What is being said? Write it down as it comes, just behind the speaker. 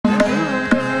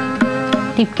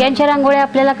ठिपक्यांच्या रांगोळ्या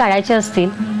आपल्याला काढायच्या असतील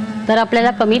तर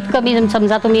आपल्याला कमीत कमी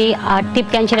समजा तुम्ही 8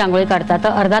 ठिपक्यांची रांगोळी काढता तर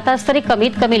अर्धा तास तरी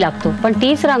कमीत कमी लागतो, पण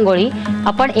तीच रांगोळी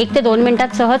आपण 1 ते 2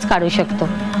 मिनिटात सहज काढू शकतो।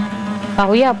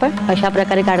 पाहूया आपण कशा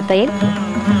प्रकारे काढता येईल।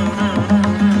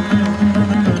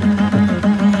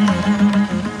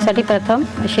 साठी प्रथम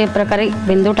अशा प्रकारे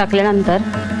बिंदू टाकल्यानंतर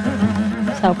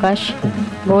सावकाश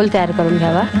गोल तयार करून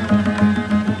घ्यावा।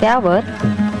 त्यावर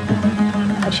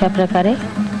अशा प्रकारे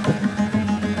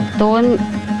 2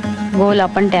 गोल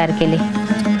आपण तयार केले।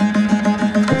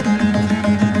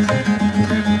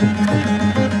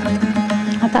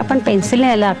 आता आपण पेन्सिलने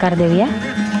याला आकार देऊया।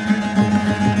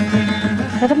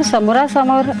 प्रथम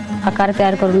समोरासमोर आकार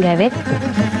तयार करून घ्यावेत।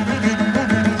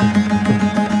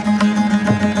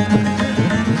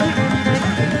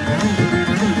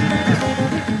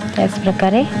 त्याच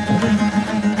प्रकारे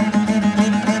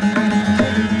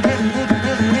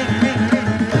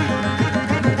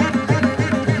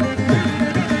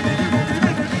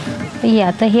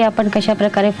यातही आपण कशा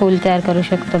प्रकारे फूल तयार करू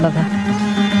शकतो बघा।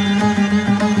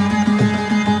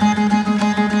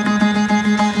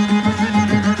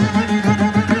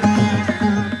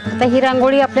 आता ही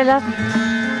रांगोळी आपल्याला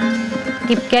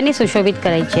ठिपक्यांनी सुशोभित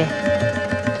करायची आहे।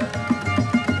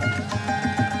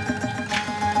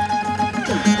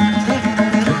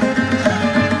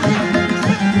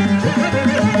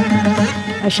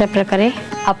 अशा प्रकारे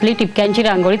आपली ठिपक्यांची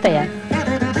रांगोळी तयार।